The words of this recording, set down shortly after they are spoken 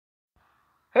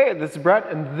Hey, this is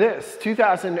Brett, and this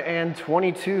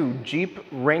 2022 Jeep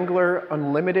Wrangler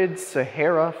Unlimited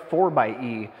Sahara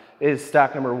 4xe is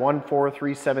stock number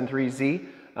 14373Z.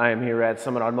 I am here at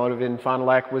Summit Automotive in Fond du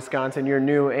Lac, Wisconsin, your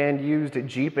new and used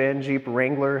Jeep and Jeep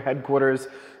Wrangler headquarters.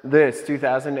 This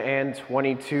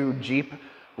 2022 Jeep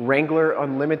Wrangler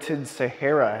Unlimited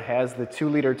Sahara has the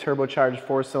 2-liter turbocharged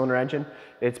 4-cylinder engine.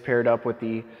 It's paired up with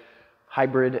the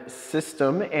hybrid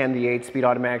system and the 8-speed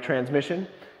automatic transmission.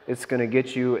 It's going to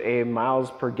get you a miles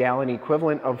per gallon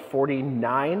equivalent of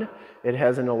 49. It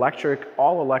has an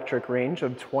all-electric range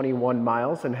of 21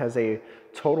 miles and has a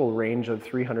total range of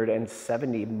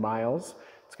 370 miles.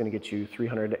 It's going to get you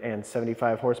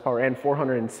 375 horsepower and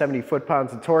 470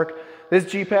 foot-pounds of torque. This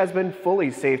Jeep has been fully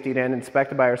safetied and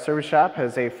inspected by our service shop,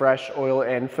 has a fresh oil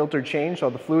and filter change. All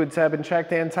the fluids have been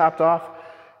checked and topped off,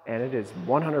 and it is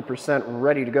 100%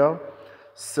 ready to go.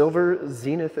 Silver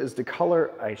Zynith is the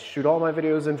color. I shoot all my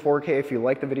videos in 4K. If you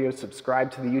like the video, subscribe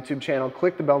to the YouTube channel,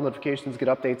 click the bell notifications, get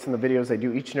updates on the videos I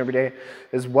do each and every day,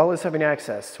 as well as having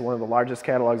access to one of the largest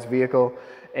catalogs of vehicle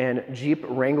and Jeep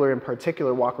Wrangler in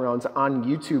particular walkarounds on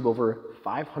YouTube, over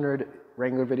 500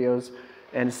 Wrangler videos,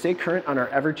 and stay current on our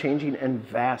ever-changing and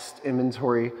vast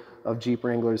inventory of Jeep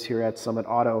Wranglers here at Summit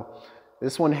Auto.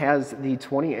 This one has the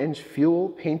 20-inch fuel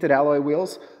painted alloy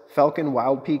wheels, Falken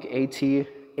Wildpeak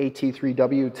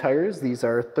AT3W tires. These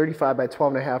are 35 by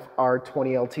 12.5 R20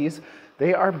 LTs.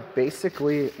 They are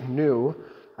basically new.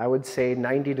 I would say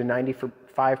 90 to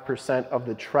 95% of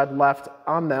the tread left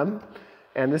on them.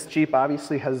 And this Jeep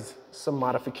obviously has some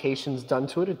modifications done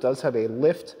to it. It does have a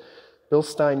lift,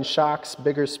 Bilstein shocks,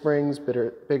 bigger springs,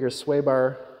 bigger sway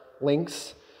bar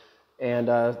links,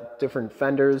 and different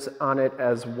fenders on it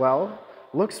as well.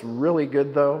 Looks really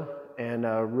good though, and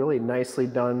really nicely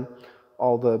done.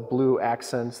 All the blue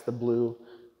accents, the blue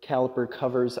caliper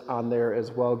covers on there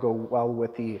as well go well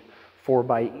with the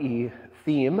 4xe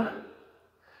theme.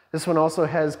 This one also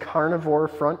has Carnivore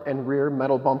front and rear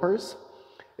metal bumpers.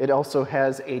 It also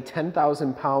has a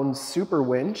 10,000-pound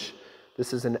Superwinch.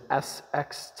 This is an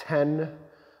SX10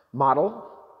 model.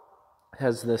 It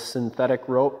has this synthetic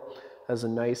rope, has a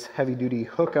nice heavy-duty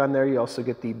hook on there. You also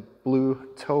get the blue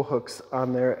tow hooks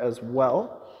on there as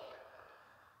well.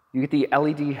 You get the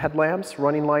LED headlamps,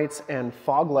 running lights, and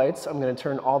fog lights. I'm going to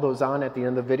turn all those on at the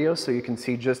end of the video so you can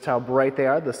see just how bright they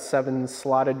are. The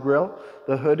 7-slotted grille.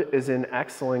 The hood is in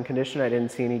excellent condition. I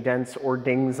didn't see any dents or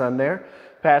dings on there.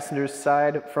 Passenger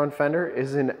side front fender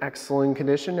is in excellent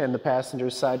condition, and the passenger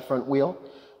side front wheel,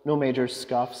 no major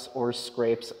scuffs or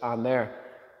scrapes on there.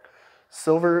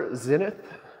 Silver Zynith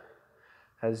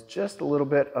has just a little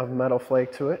bit of metal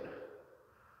flake to it.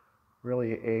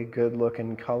 Really a good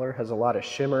looking color, has a lot of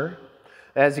shimmer.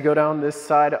 As you go down this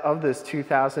side of this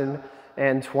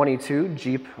 2022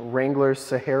 Jeep Wrangler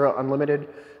Sahara Unlimited,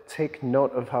 take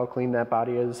note of how clean that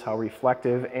body is, how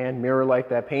reflective and mirror-like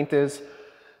that paint is.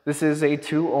 This is a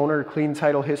 2-owner clean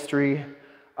title history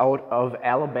out of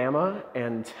Alabama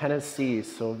and Tennessee,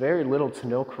 so very little to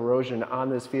no corrosion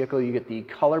on this vehicle. You get the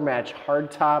color match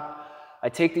hardtop. I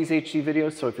take these HD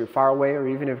videos, so if you're far away or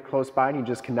even if you're close by and you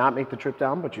just cannot make the trip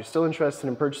down, but you're still interested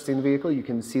in purchasing the vehicle, you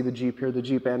can see the Jeep here, the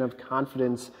Jeep, and have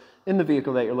confidence in the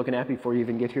vehicle that you're looking at before you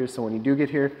even get here. So when you do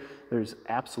get here, there's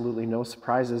absolutely no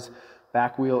surprises.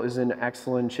 Back wheel is in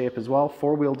excellent shape as well.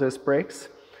 4-wheel disc brakes,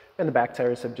 and the back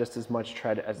tires have just as much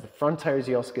tread as the front tires.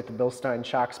 You also get the Bilstein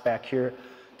shocks back here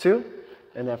too,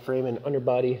 and that frame and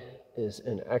underbody is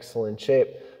in excellent shape.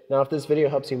 Now, if this video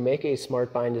helps you make a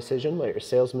smart buying decision, let your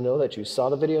salesman know that you saw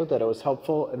the video, that it was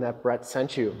helpful, and that Brett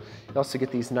sent you. You also get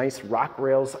these nice rock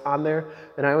rails on there,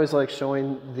 and I always like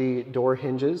showing the door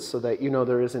hinges so that you know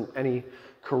there isn't any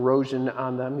corrosion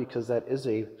on them, because that is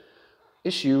a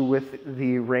issue with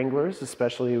the Wranglers,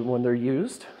 especially when they're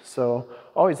used. So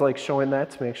always like showing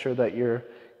that to make sure that you're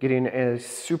getting a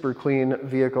super clean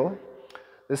vehicle.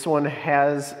 This one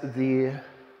has the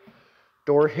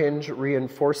door hinge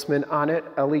reinforcement on it,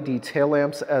 LED tail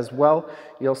lamps as well.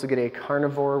 You also get a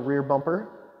Carnivore rear bumper,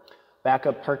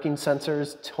 backup parking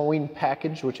sensors, towing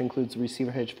package, which includes receiver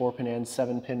hitch, 4-pin and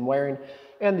 7-pin wiring,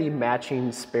 and the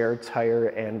matching spare tire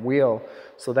and wheel.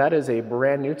 So that is a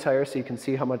brand new tire, so you can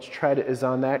see how much tread is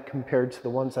on that compared to the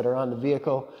ones that are on the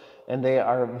vehicle, and they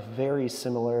are very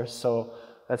similar, so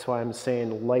that's why I'm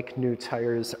saying like new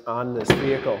tires on this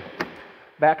vehicle.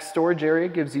 Back storage area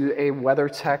gives you a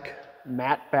WeatherTech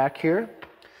mat back here.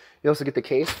 You also get the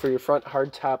case for your front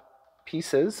hardtop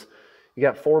pieces. You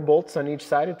got 4 bolts on each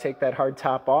side to take that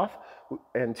hardtop off,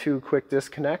 and 2 quick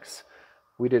disconnects.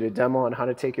 We did a demo on how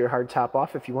to take your hardtop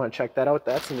off. If you want to check that out,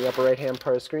 that's in the upper right hand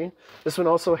part of the screen. This one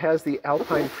also has the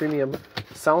Alpine premium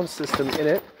sound system in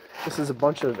it. This is a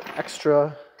bunch of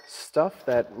extra stuff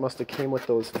that must have came with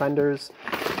those fenders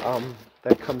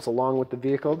that comes along with the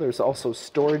vehicle. There's also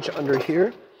storage under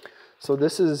here. So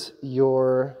this is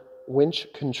your winch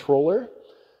controller.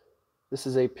 This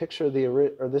is a picture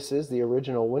of this is the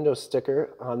original window sticker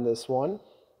on this one.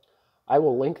 I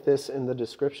will link this in the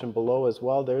description below as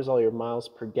well. There's all your miles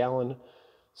per gallon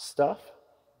stuff.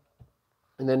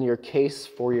 And then your case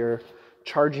for your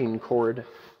charging cord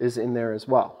is in there as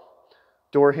well.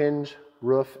 Door hinge,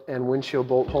 roof, and windshield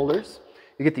bolt holders.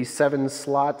 You get these 7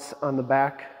 slots on the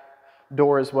back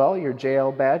door as well. Your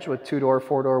JL badge with 2-door,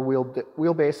 4-door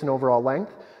wheelbase and overall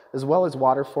length, as well as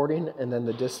water fording, and then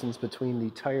the distance between the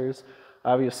tires.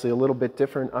 Obviously a little bit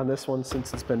different on this one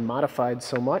since it's been modified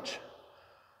so much.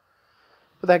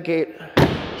 But that gate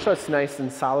shuts nice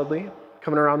and solidly.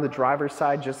 Coming around the driver's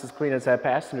side, just as clean as that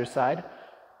passenger side.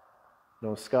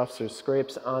 No scuffs or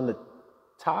scrapes on the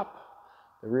top.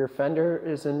 The rear fender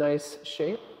is in nice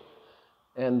shape.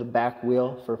 And the back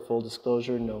wheel, for full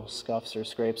disclosure, no scuffs or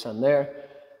scrapes on there.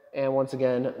 And once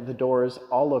again, the doors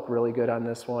all look really good on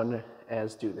this one,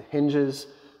 as do the hinges.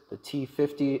 The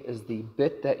T50 is the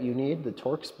bit that you need, the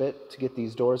Torx bit, to get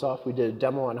these doors off. We did a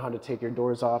demo on how to take your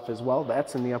doors off as well.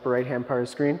 That's in the upper right-hand part of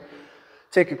the screen.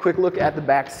 Take a quick look at the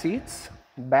back seats.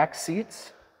 Back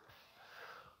seats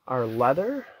are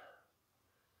leather.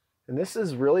 And this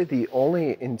is really the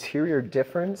only interior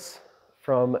difference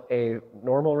from a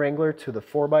normal Wrangler to the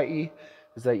 4xe,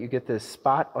 is that you get this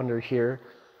spot under here,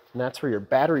 and that's where your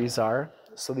batteries are.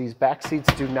 So these back seats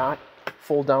do not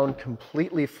fold down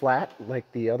completely flat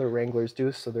like the other Wranglers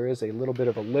do, so there is a little bit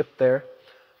of a lip there,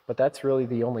 but that's really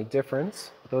the only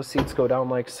difference. Those seats go down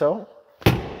like so.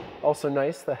 Also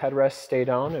nice, the headrests stay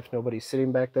down if nobody's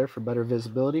sitting back there for better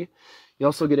visibility. You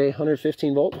also get a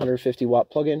 115 volt, 150 watt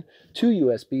plug-in, 2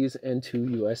 USBs, and 2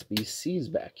 USB-Cs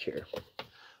back here.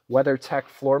 Weathertech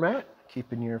floor mat,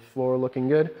 keeping your floor looking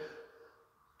good.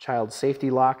 Child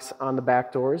safety locks on the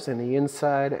back doors, and the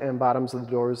inside and bottoms of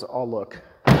the doors all look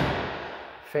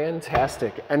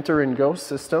fantastic. Enter and go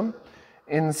system.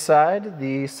 Inside,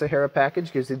 the Sahara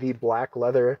package gives you the black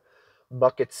leather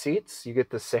bucket seats. You get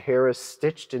the Sahara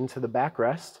stitched into the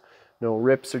backrest. No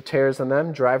rips or tears on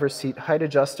them. Driver's seat height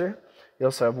adjuster. You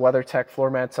also have WeatherTech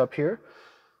floor mats up here.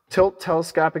 Tilt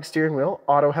telescopic steering wheel,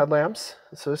 auto headlamps.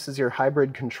 So this is your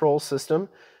hybrid control system. You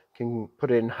can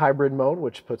put it in hybrid mode,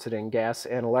 which puts it in gas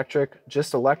and electric,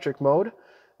 just electric mode,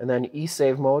 and then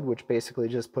e-save mode, which basically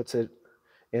just puts it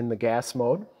in the gas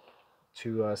mode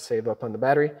to save up on the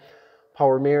battery.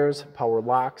 Power mirrors, power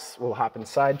locks. We'll hop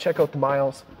inside, check out the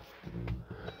miles,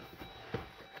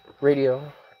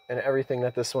 radio, and everything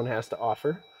that this one has to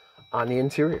offer on the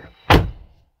interior.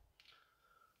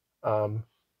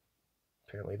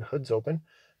 Apparently the hood's open.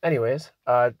 Anyways,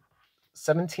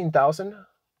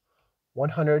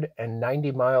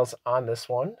 17,190 miles on this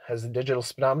one. Has a digital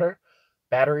speedometer,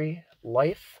 battery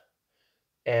life,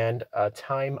 and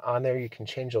time on there. You can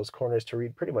change those corners to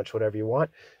read pretty much whatever you want.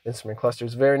 Instrument cluster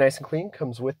is very nice and clean.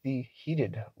 Comes with the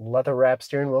heated leather wrap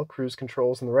steering wheel, cruise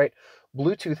controls on the right,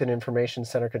 Bluetooth and information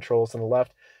center controls on the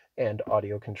left, and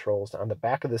audio controls on the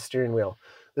back of the steering wheel.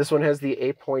 This one has the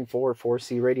 8.4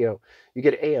 4C radio. You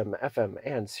get AM, FM,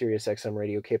 and Sirius XM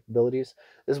radio capabilities,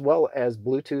 as well as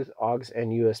Bluetooth, AUX,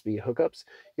 and USB hookups.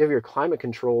 You have your climate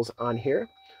controls on here,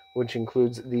 which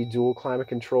includes the dual climate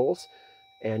controls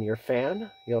and your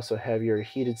fan. You also have your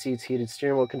heated seats, heated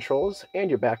steering wheel controls, and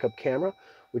your backup camera,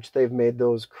 which they've made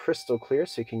those crystal clear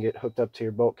so you can get hooked up to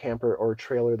your boat, camper, or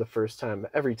trailer the first time,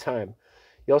 every time.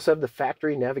 You also have the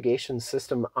factory navigation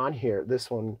system on here. This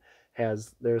one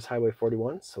has, there's Highway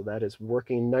 41, so that is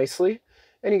working nicely.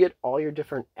 And you get all your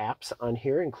different apps on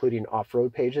here, including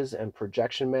off-road pages and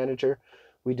projection manager.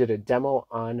 We did a demo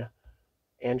on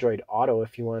Android Auto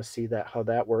if you want to see that, how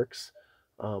that works.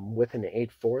 With an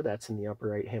 8.4, that's in the upper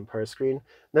right-hand part of the screen. And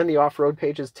then the off-road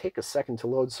pages take a second to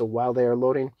load, so while they are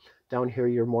loading, down here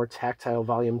your more tactile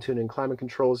volume tune and climate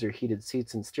controls, your heated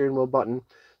seats and steering wheel button,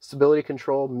 stability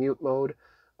control, mute mode,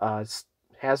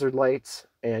 hazard lights,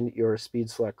 and your speed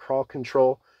select crawl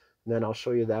control. And then I'll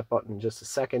show you that button in just a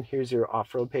second. Here's your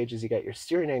off-road pages. You got your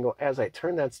steering angle. As I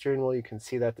turn that steering wheel, you can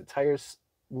see that the tires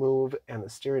move and the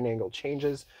steering angle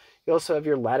changes. You also have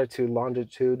your latitude,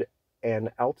 longitude, and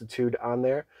altitude on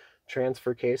there.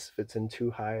 Transfer case if it's in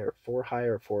 2 high or 4 high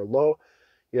or 4 low.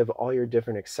 You have all your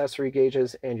different accessory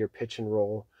gauges and your pitch and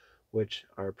roll, which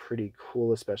are pretty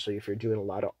cool, especially if you're doing a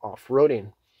lot of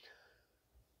off-roading.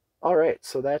 All right,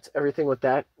 so that's everything with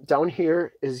that. Down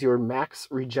here is your max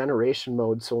regeneration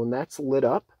mode. So when that's lit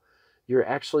up, you're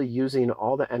actually using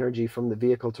all the energy from the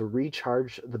vehicle to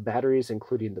recharge the batteries,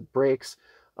 including the brakes,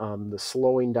 the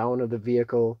slowing down of the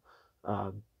vehicle,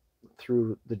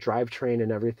 through the drivetrain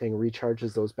and everything,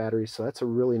 recharges those batteries. So that's a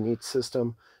really neat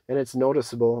system, and it's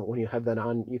noticeable when you have that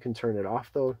on. You can turn it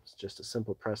off though. It's just a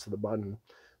simple press of the button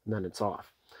and then it's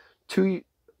off.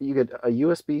 You get a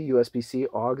USB, USB-C,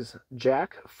 AUX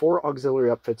jack, 4 auxiliary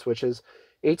upfit switches,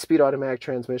 8-speed automatic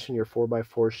transmission, your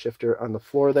 4x4 shifter on the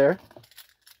floor there.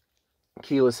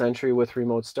 Keyless entry with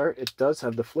remote start. It does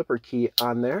have the flipper key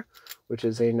on there, which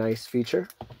is a nice feature.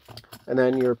 And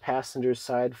then your passenger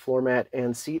side floor mat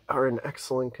and seat are in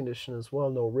excellent condition as well.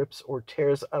 No rips or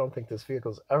tears. I don't think this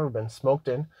vehicle's ever been smoked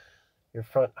in. Your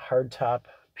front hardtop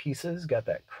pieces got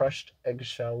that crushed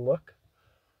eggshell look.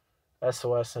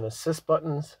 SOS and assist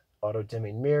buttons, auto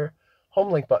dimming mirror,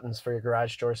 Homelink buttons for your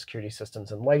garage door, security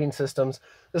systems, and lighting systems.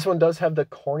 This one does have the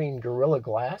Corning Gorilla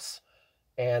Glass,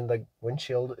 and the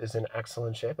windshield is in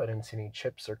excellent shape. I didn't see any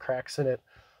chips or cracks in it.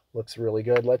 Looks really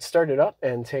good. Let's start it up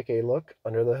and take a look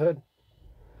under the hood.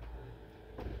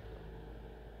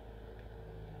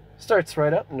 Starts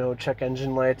right up, no check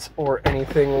engine lights or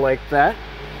anything like that.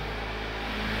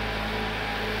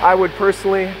 I would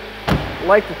personally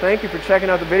like to thank you for checking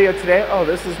out the video today. Oh,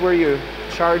 this is where you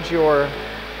charge your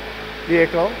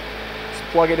vehicle. Just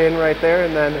plug it in right there,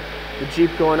 and then the Jeep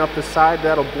going up the side,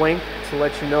 that'll blink to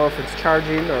let you know if it's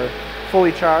charging or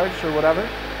fully charged or whatever.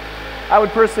 I would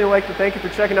personally like to thank you for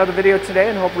checking out the video today,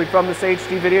 and hopefully from this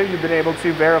HD video you've been able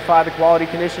to verify the quality,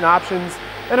 condition, options,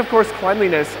 and of course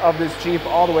cleanliness of this Jeep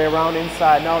all the way around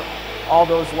inside. Now all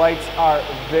those lights are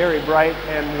very bright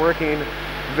and working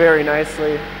very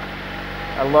nicely.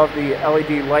 I love the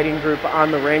LED lighting group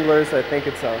on the Wranglers. I think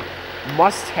it's a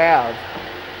must-have.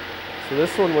 So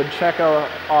this one would check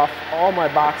off all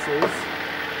my boxes.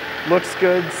 Looks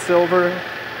good, silver,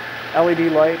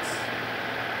 LED lights.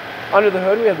 Under the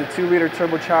hood we have the 2-liter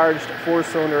turbocharged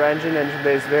 4-cylinder engine. Engine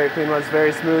bay is very clean, runs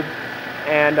very smooth.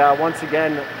 And once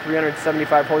again,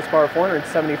 375 horsepower,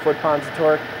 470 foot-pounds of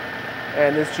torque.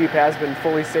 And this Jeep has been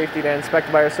fully safetied and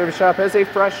inspected by our service shop. Has a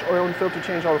fresh oil and filter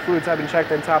change. All the fluids have been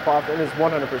checked and top off and is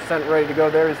 100% ready to go.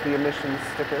 There is the emissions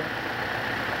sticker.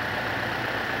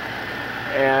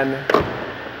 And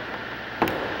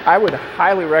I would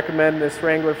highly recommend this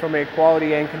Wrangler from a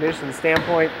quality and condition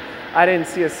standpoint. I didn't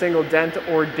see a single dent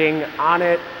or ding on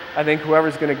it. I think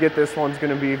whoever's going to get this one's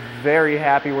going to be very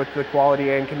happy with the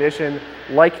quality and condition,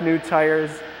 like new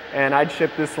tires, and I'd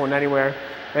ship this one anywhere.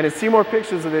 And to see more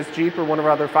pictures of this Jeep or one of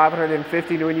our other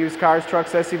 550 new and used cars,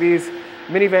 trucks, SUVs,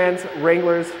 minivans,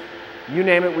 Wranglers, you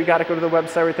name it, we got to go to the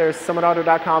website right there,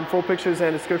 summitauto.com. Full pictures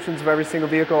and descriptions of every single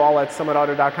vehicle, all at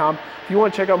summitauto.com. If you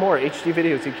want to check out more HD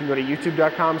videos, you can go to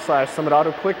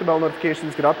youtube.com/summitauto, click the bell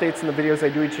notifications, get updates on the videos I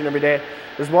do each and every day,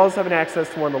 as well as having access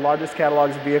to one of the largest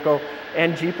catalogs of vehicle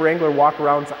and Jeep Wrangler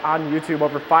walkarounds on YouTube.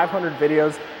 Over 500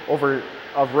 videos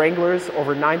of Wranglers,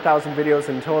 over 9,000 videos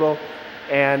in total.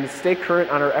 And stay current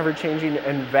on our ever-changing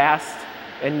and vast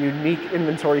and unique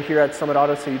inventory here at Summit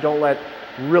Auto, so you don't let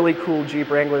really cool Jeep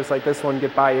Wranglers like this one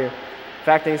get by you. In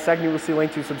fact, in a second you will see a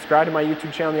link to subscribe to my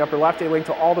YouTube channel in the upper left, a link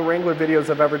to all the Wrangler videos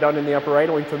I've ever done in the upper right,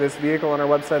 a link to this vehicle on our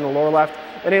website in the lower left,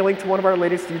 and a link to one of our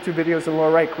latest YouTube videos in the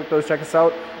lower right. Click those, check us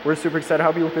out. We're super excited to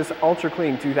help you with this ultra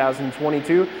clean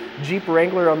 2022 Jeep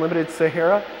Wrangler Unlimited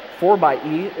Sahara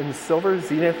 4xe in silver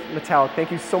Zynith metallic. Thank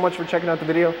you so much for checking out the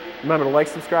video. Remember to like,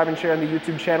 subscribe, and share on the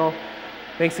YouTube channel.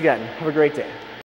 Thanks again. Have a great day.